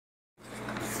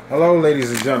Hello, ladies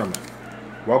and gentlemen.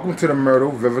 Welcome to the Myrtle,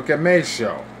 Vivica May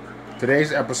Show.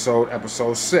 Today's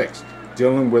episode 6,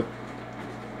 dealing with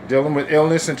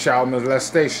illness and child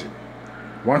molestation.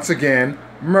 Once again,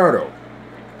 Myrtle.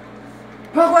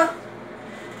 Pugwa?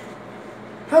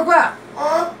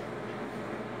 Huh?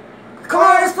 Come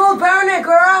on, this food burning,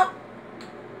 girl.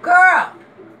 Girl.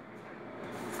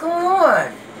 What's going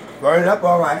on? Burn it up,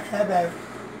 all right. Hey, baby.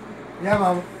 Yeah,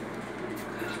 mama.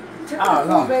 Check on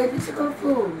the food, baby. Check on the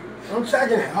food. I'm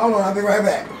checking it. Hold on, I'll be right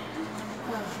back.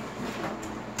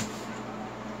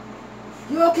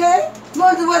 You okay? You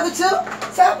under the weather too?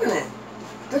 What's happening?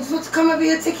 I just want to come over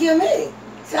here and take care of me.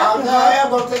 What's happening, I am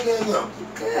going to take care of you.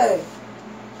 Good.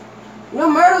 You know,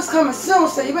 Myrtle's coming soon,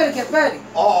 so you better get ready.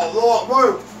 Oh, Lord,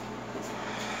 Myrtle.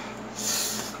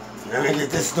 Let me get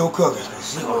this stew cooking.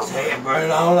 She going to say it, burn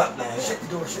it all up now. Shut the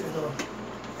door, shut the door.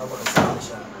 I want to sound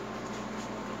shot.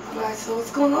 Alright, so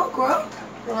what's going on, girl?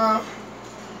 You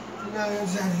know, I'm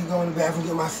trying to go in the bathroom,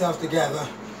 get myself together.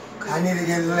 I need to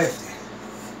get lifted.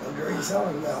 Oh, girl, you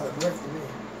sound out of breath to me.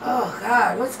 Oh,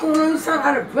 God, what's going on? You sound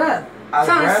out of breath. Out of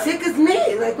sound breath? as sick as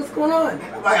me. Like, what's going on?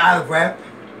 I'm like out of breath.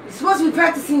 You're supposed to be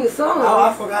practicing your song. Oh,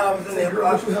 I forgot I was in there.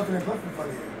 Girl, what you helping and puffing for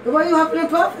me? Why are you huffing and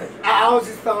puffing? I was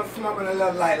just smoking a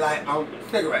little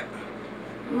cigarette.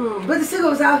 But the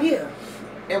cigarette was out here.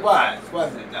 It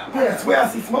wasn't it? Yeah. I swear I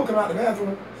see smoking out the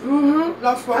bathroom. Mm-hmm.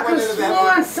 No smoking I could in have the bathroom.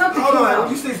 sworn something Hold came on, out.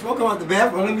 you see smoking out the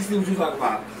bathroom? Let me see what you're talking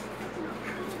about.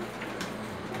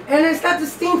 And it's not the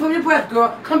steam from your breath,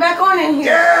 girl. Come back on in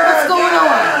here. Yeah, What's going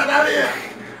on? Out here.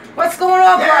 What's going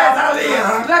on, girl? Yes, out here.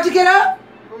 Do I have to get up?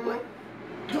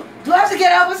 Do I have to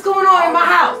get up? What's going on in my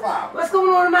house? What's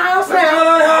going on in my house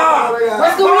now?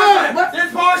 What's going on?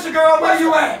 This Portia girl, where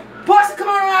you at? Portia, come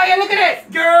on around here. Look at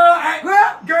this. Girl,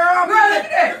 Girl, look at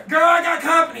this. Girl, I got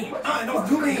company. Don't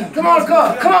do me. Come on,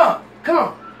 girl. Come on.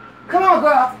 Come on,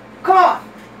 girl. Come on.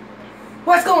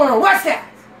 What's going on? What's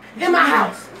that? In my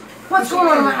house. What's going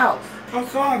on in my house? I'm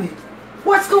sorry.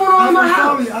 What's going on in my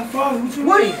house? I'm sorry.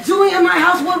 What are you doing in my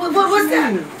house? What's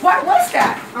that? What's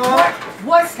that?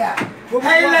 What's that?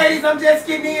 Hey, ladies, I'm just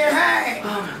getting in. Hey.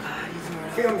 Oh, my God. He's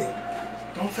murdered. Feel me.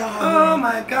 Don't tell her. Oh,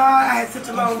 my God. I had such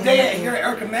a long day here at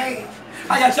Urca, Maine.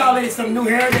 I got y'all ladies some new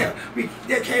hair there.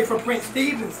 That came from Prince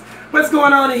Stevens. What's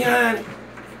going on in here,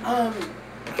 honey?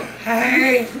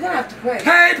 Hey. We're gonna have to pray.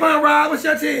 Hey, Punk Rob, what's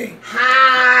your tea?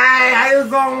 Hi, how you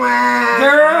going?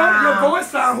 Girl, your voice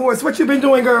sound hoarse. What you been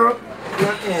doing, girl?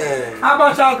 I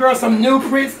bought y'all girls some new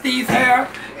Prince Steve's hair,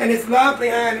 and it's lovely,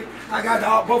 honey. I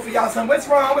got both of y'all some. What's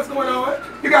wrong? What's going on?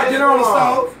 You got dinner on the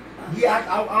stove? Yeah,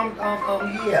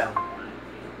 yeah.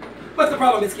 What's the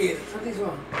problem, Miss Kitty? Something's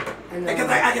wrong. Because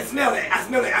I can smell it. I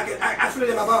smell it. I feel it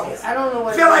in my bones. I don't know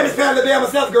what. I feel like Miss Patty LaBelle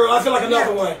myself, girl. I feel like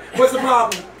another one. What's the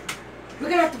problem? We're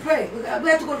gonna have to pray. We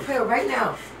have to go to prayer right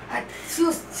now. She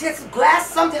had some glass,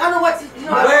 something. I don't know what.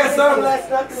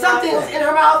 Something was in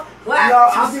her mouth. Glass. No,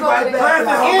 I'll be right back.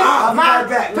 I'll be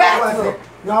right back.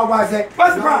 No, what's it?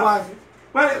 What's the problem?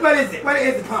 What is it? What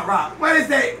is the Punk Rob? What is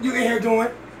that you in here doing?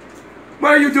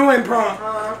 What are you doing, Punk?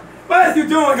 What is you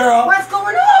doing, girl? What's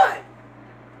going on?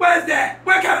 What is that?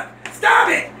 What kind of... Stop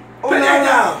it! Oh, Put that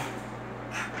down.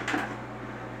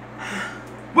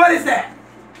 What is that?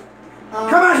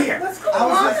 Come out here. What's going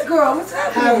on, girl? What's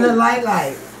happening? Having a light.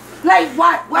 Like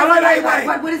what?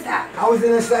 What is that? I was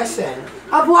in a session.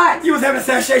 Of what? You was having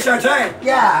sex time.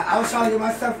 Yeah, I was trying to get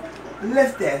myself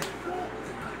lifted.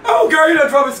 Oh, girl, you done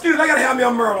drove excuse. I gotta have me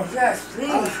on Myrtle. Yes,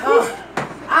 please.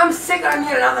 I'm sick. I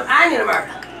need a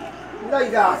murder. No,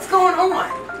 you don't. What's going on?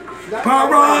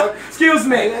 Punk Rob, excuse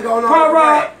me. Punk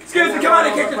Rob, excuse me. Come out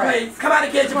of the kitchen, please. Come out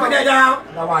of the kitchen. Put that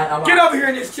down. Get over here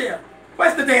in this chair.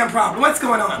 What's the damn problem? What's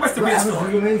going on? What's the real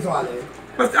story?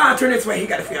 Turn this way. He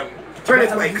gotta film me. Turn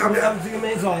this way. Come down.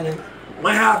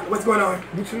 What happened? What's going on?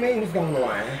 What you mean? What's going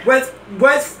on?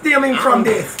 What's stemming from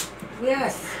this?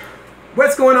 Yes.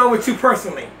 What's going on with you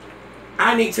personally?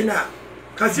 I need to know.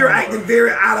 Because you're acting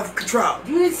very out of control.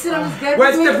 You need to sit on this bed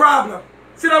What's with me? the problem?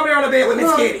 Sit over here on the bed with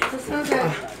Miss Kitty.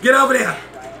 Get over there.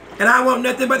 And I want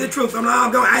nothing but the truth. I'm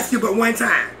not going to ask you but one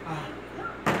time.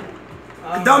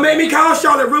 Don't make me call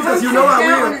Charlotte Ruth because you know I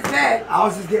will. I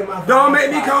was just getting my vibes. Don't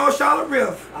make me call Charlotte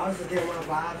Ruth. I was just getting my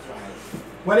vibes right.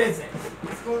 What is it?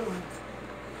 What's going on?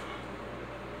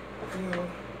 You know,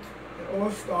 it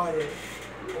all started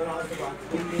when I was about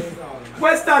 3 years old.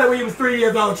 What started when you was 3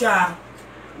 years old, child?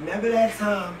 Remember that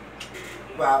time?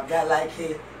 Well, that like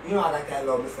kid, you know I like that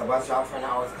little Mr. Bus Y'all friend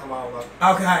that always come over.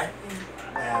 Okay.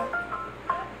 Well,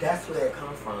 that's where it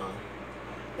come from.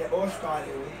 It all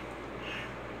started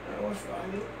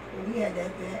when we had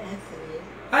that bad accident.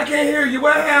 I can't hear you.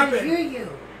 What happened? I can't hear you.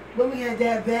 When we had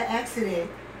that bad accident.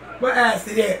 What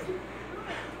accident?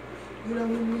 You know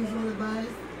when we was on the bus?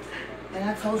 And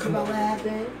I told you about what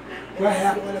happened? What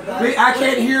happened? Wait, I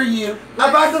can't hear you.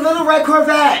 About the little red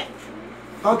Corvette.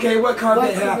 Okay, what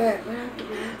Corvette happened? What happened,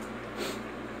 man?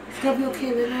 It's gonna be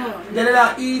okay, let it out. Let it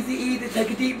out. Easy, easy.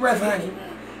 Take a deep breath, honey.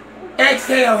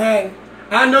 Exhale, honey.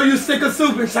 I know you sick of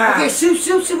soup inside. Okay,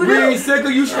 shoot. We ain't sick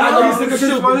of you. I know you sick of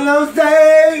soup. One of those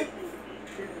days.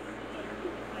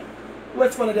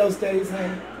 What's one of those days,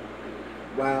 honey?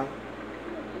 Wow.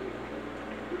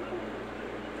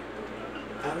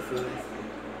 I was feeling.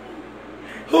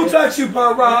 Who touched you,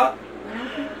 Pop Rob?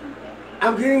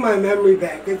 I'm getting my memory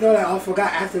back. They thought I all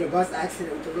forgot after the bus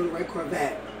accident with the little red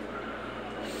Corvette.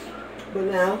 But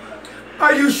now,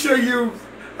 Are you sure you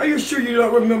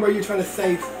don't remember you're trying to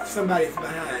save somebody's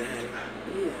behind, honey?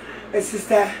 yeah. It's just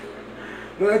that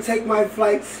when I take my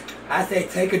flights, I say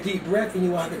take a deep breath and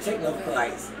you won't have to take no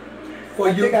flights. I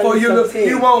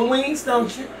You want wings,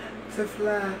 don't you? to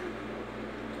fly.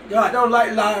 God don't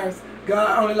like liars.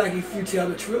 God only like if you tell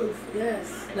the truth.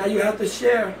 Yes. Now you have to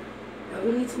share. Now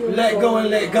we need to know Let go and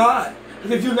let God.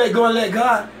 Because if you let go and let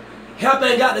God, help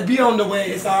ain't got to be on the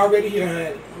way. It's already here,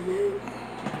 honey. Amen.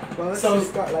 Well, let's So-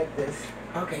 just start like this.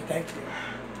 Okay, thank you.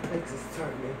 They just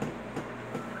turned me.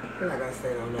 We're not gonna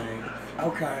stay all night,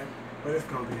 Okay. but it's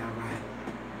gonna be alright.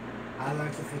 I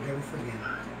learned to forgive and forget.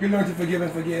 You learn to forgive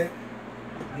and forget.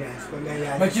 Yes, but maybe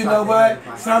I But just you start know the what? healing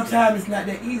process. Sometimes it's not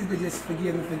that easy to just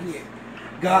forgive and forget.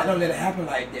 God don't let it happen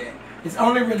like that. It's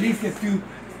only released if you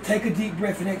take a deep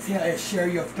breath and exhale and share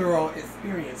your thorough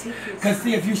experience. Because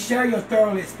see, if you share your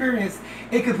thorough experience,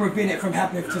 it could prevent it from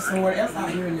happening to someone else out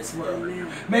here in this world.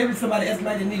 Maybe somebody else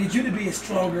might have needed you to be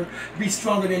stronger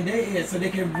than they is, so they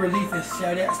can release and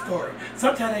share that story.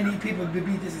 Sometimes they need people to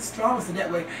be just as strong, so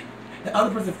that way the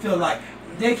other person feel like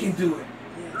they can do it.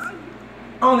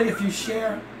 Only if you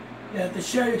share. You have to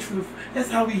share your truth. That's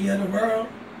how we heal the world.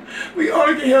 We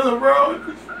only can heal the world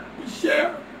if we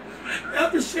share. You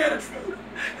have to share the truth.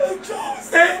 As John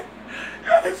said, you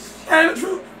have to share the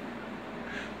truth.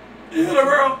 Heal the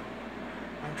world.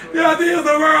 You have to heal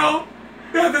the world.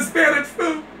 You have to spare the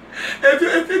truth.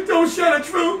 If you don't share the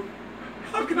truth,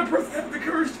 how can a person have the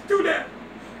courage to do that?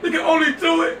 They can only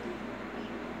do it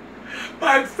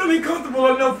by feeling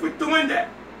comfortable enough with doing that.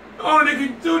 Only they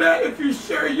can do that if you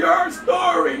share your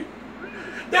story.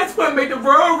 That's what made the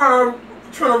world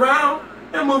turn around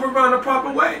and move around the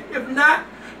proper way. If not,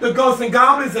 the ghosts and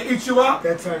goblins will eat you up.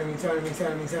 They're turning me.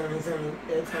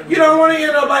 You don't want to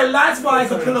end up like Lot's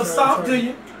wife, a pillow of salt, do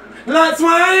you? Lot's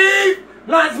wife,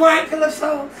 Pillow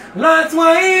salt. Lot's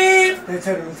wife. They're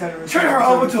turning me. Turn her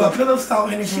over to a pillow of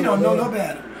salt and she don't know no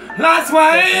better. Lot's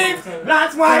wife.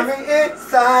 Turning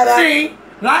inside out. See,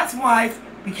 Lot's wife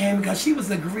became because she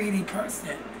was a greedy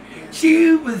person.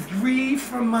 She was greedy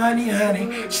for money,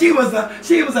 honey. She was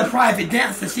a private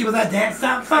dancer. She was a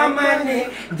dancer for money.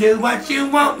 Do what you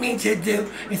want me to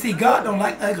do. And see, God don't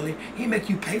like ugly. He make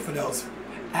you pay for those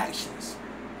actions.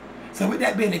 So with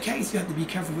that being the case, you have to be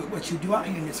careful with what you do out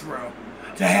here in this world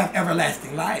to have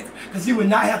everlasting life. Because you will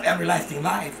not have everlasting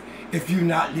life if you're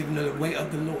not living the way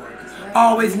of the Lord.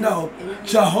 Always know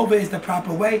Jehovah is the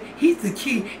proper way. He's the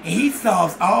key, and he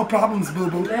solves all problems,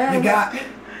 boo-boo. The God.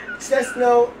 Just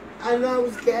know, I know I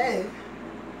was gay.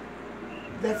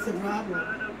 That's the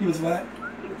problem. He was what?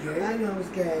 Yeah, I know I was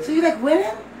gay. So you like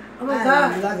women? Oh my I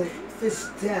God. love it. Fish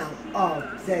down all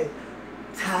day.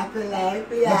 Top it like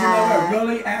But you know what,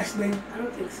 really, Ashley? I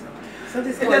don't think so.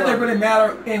 Something's It going doesn't on. really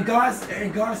matter. In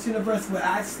God's universe, what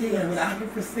I see and what I can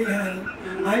foresee, honey,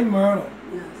 I'm Myrtle.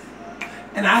 Yes.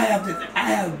 And I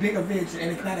have a bigger vision,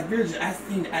 and it's not a vision, I've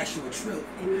seen the actual truth.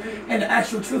 Amen. And the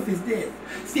actual truth is this.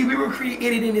 See, we were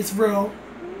created in this world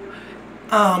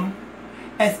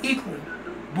as equal,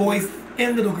 boys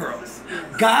and little girls.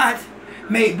 God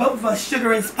made both of us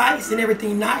sugar and spice and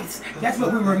everything nice. That's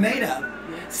what we were made of.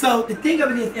 So the thing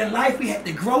of it is, in life, we have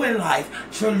to grow in life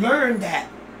to learn that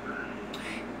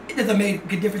it doesn't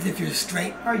make a difference if you're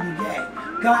straight or you're gay.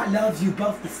 God loves you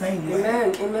both the same way.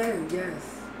 Amen. Amen.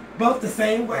 Yes. Both the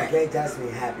same way. Gay does me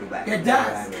happy, but It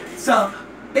does. So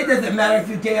it doesn't matter if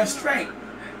you're gay or straight.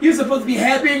 You're supposed to be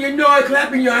happy and you know it,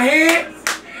 clapping your hands,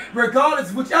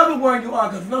 regardless whichever one you are,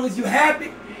 because as long as you're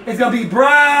happy, it's going to be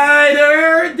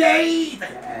brighter days.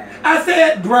 I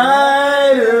said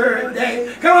brighter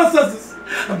days. Come on, sisters.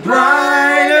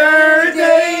 Brighter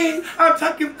days. I'm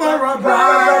talking for a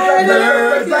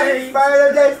brighter day.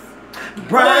 Brighter days.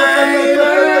 Brighter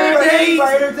days.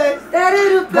 Brighter days. That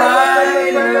is a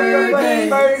Brighter days.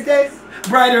 Brighter days.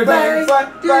 Brighter days.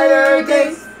 Brighter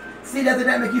days. See, doesn't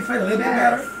that make you feel a little bit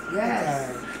better?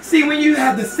 Yes. See, when you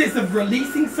have the sense of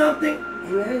releasing something,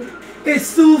 Amen. it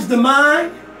soothes the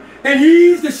mind, and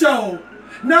he's the show.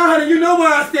 No, honey, you know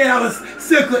where I said I was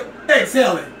sickly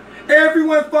exhaling.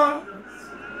 Everyone falls.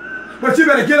 But you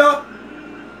better get up,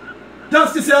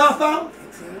 dust yourself off,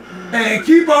 and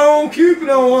keep on keeping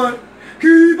on.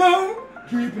 Keep on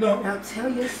keeping on. Now tell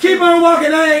your Keep on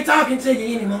walking, I ain't talking to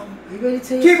you anymore. You ready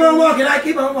to Keep on walking, I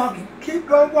keep on walking. Keep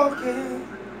on walking.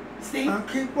 See? I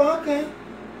keep walking.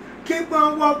 Keep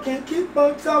on walking. Keep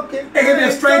on talking. They can be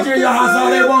a stranger in your house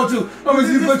all they want to. Or as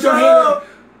you put your hand,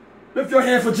 lift your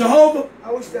hand for Jehovah.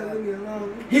 I wish that leave me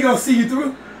alone. He gonna see you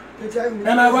through.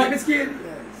 Am I right, Miss Kitty?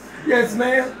 Yes,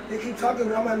 ma'am. They keep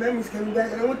talking, all my memories coming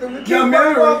back, and I want them to keep Your on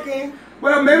memory? walking.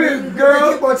 Well, maybe, They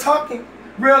girl. keep on talking.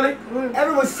 Really?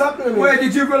 Everyone's talking to me. Well,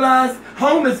 did you realize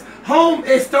home,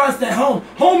 it starts at home.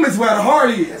 Home is where the heart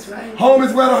is. That's right. Home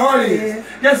is where the heart is. Yeah.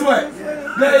 Guess what?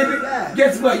 Yeah. Baby, Yeah.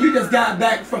 guess what? You just got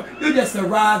back you just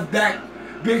arrived back,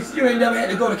 bitch. You ain't never had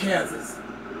to go to Kansas.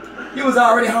 You was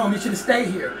already home. You should have stayed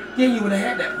here. Then you would have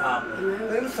had that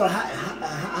problem. It was so hot.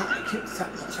 I keep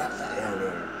talking down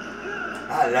there.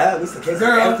 I love it.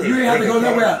 Girl, you didn't have to go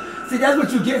nowhere. See, that's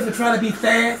what you get for trying to be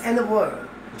fast. in the world.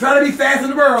 Trying to be fast in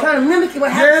the world. Trying to mimic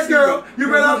what happened. Yes, girl.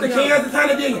 You ran off the Kansas,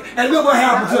 honey, didn't you? And look what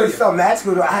happened to I you. was so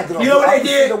magical though. I had to go. You know what they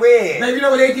did? Baby, Baby, you know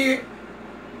what they did?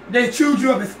 They chewed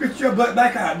you up and spit your butt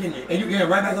back out, didn't you? And you get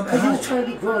right back up at Because you home. was trying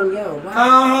to be grown young. Why?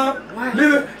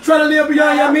 Uh-huh. Trying to live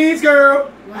beyond your means,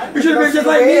 girl. You should have been just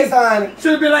like me.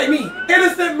 Should have been like me.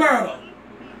 Innocent murder.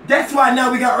 That's why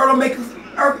now we got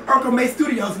Urkel May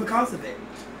Studios because of it.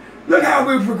 Look how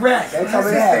we progressed. That's how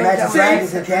we had magic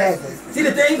practice in Kansas. See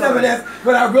the things of it is,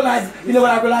 what I realized, you know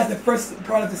what I realized the first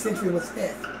part of the century was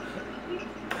this.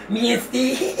 Me and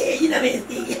Steve, you know me and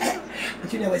Steve.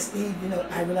 But you know what, Steve, you know,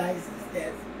 I realized is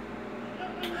that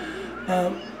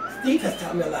Steve has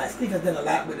taught me a lot. Steve has done a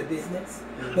lot with the business.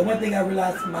 But one thing I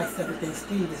realized for myself with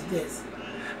Steve is this.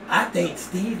 I think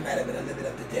Steve might have been a little bit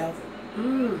of the devil.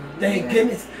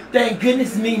 Thank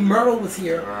goodness me Myrtle was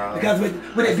here. Because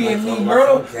with it being me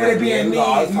Myrtle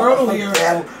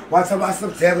here. Want to about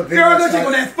some devil? Girl, go check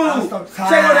on that food.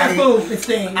 Check on that food, Miss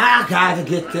Thing. I gotta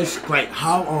get this straight.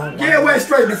 Hold on. Get away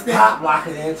straight, Miss Thing. Pop,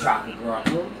 locking in chocolate, girl.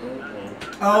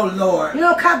 Oh, Lord. You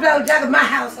don't cop out jack of my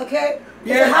house, okay? It's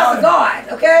Yeah, the house of God,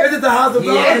 okay? This is the house of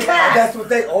God. Yeah, class. that's what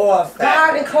they all say.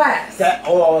 God in class. That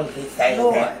all they say.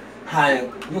 Lord. That,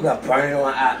 honey, you got burn it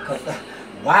on out. Cause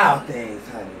wild things,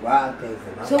 honey. Wild things.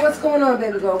 So what's going on,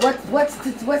 baby girl?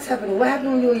 What's happening? What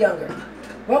happened when you were younger?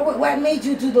 What made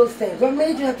you do those things? What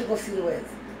made you have to go see the Wiz?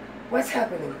 What's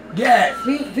happening? Yes.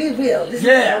 Be real. This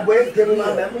Yeah. is Wiz giving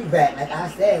my memory back, like I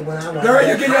said when I was. Girl,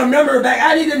 you get your memory back.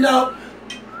 I need to know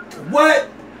what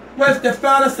was the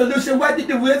final solution. What did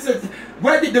the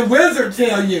wizard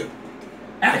tell you?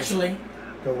 Actually.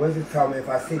 The wizard told me if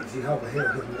I seek Jehovah,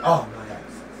 he'll give me all my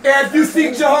life. If you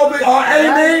seek Jehovah,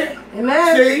 amen.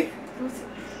 Amen. See?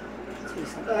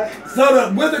 So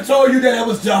the wizard told you that it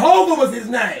was Jehovah was his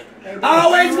name. I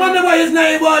always wonder what his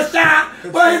name was, Shy.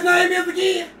 What his name is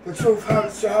again? The truth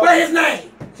hurts Jehovah. What his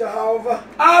name? Jehovah.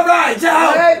 All right,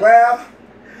 Jehovah. Well,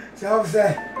 Jehovah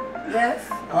said,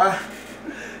 Yes.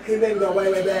 he made me go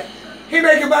way back. He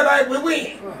make it back with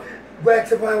when? Back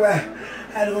to the point where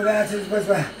I had to go down to this place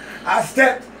where I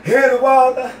stepped in the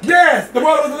water. Yes, the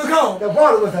water was a little cold. The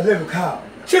water was a little cold.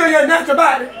 Chill your natural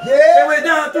body. Yeah. It went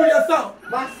down through your soul.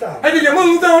 My soul. And then you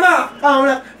moved on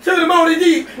up. To the morning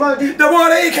deep. The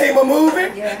water ain't came a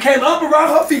moving. Yeah. Came up around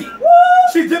her feet. Woo!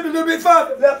 She dipped a little bit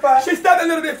further. Left eye. She stepped a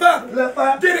little bit further. Left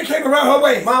eye. Then it came around her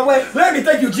waist. My waist. Let me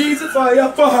thank you, Jesus, For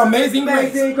your for her amazing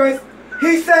grace. amazing grace.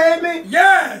 He saved me.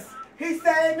 Yes. He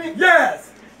saved me.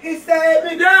 Yes. He saved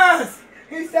me. Yes.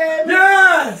 He saved me.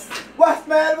 Yes. What's the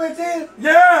matter with Jesus?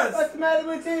 Yes. What's the matter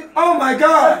with Jesus? Oh my What's the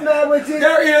God. matter with Jesus?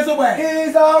 There is a way.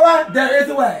 He's alright. There is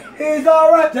a way. He's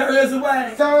alright. There is a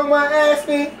way. Someone asked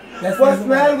me, That's what's the the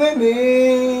matter with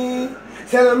me?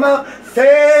 Tell him I'm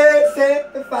saved,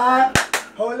 sanctified,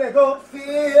 Holy Ghost,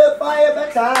 feel fire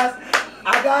baptized.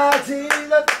 I got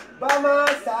Jesus by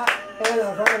my side, and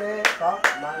I'm running for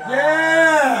my life.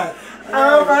 Yes.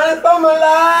 I'm running for my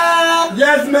life.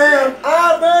 Yes, ma'am.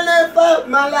 I'm running for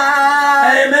my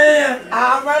life. Amen.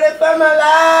 I'm running for my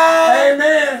life.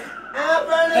 Amen. I'm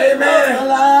running Amen. for my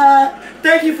life.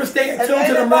 Thank you for staying tuned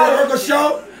to the Mother Urkel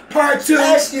Show, Part 2,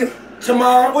 Ask you,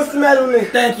 tomorrow. what's the matter with me?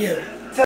 Thank you.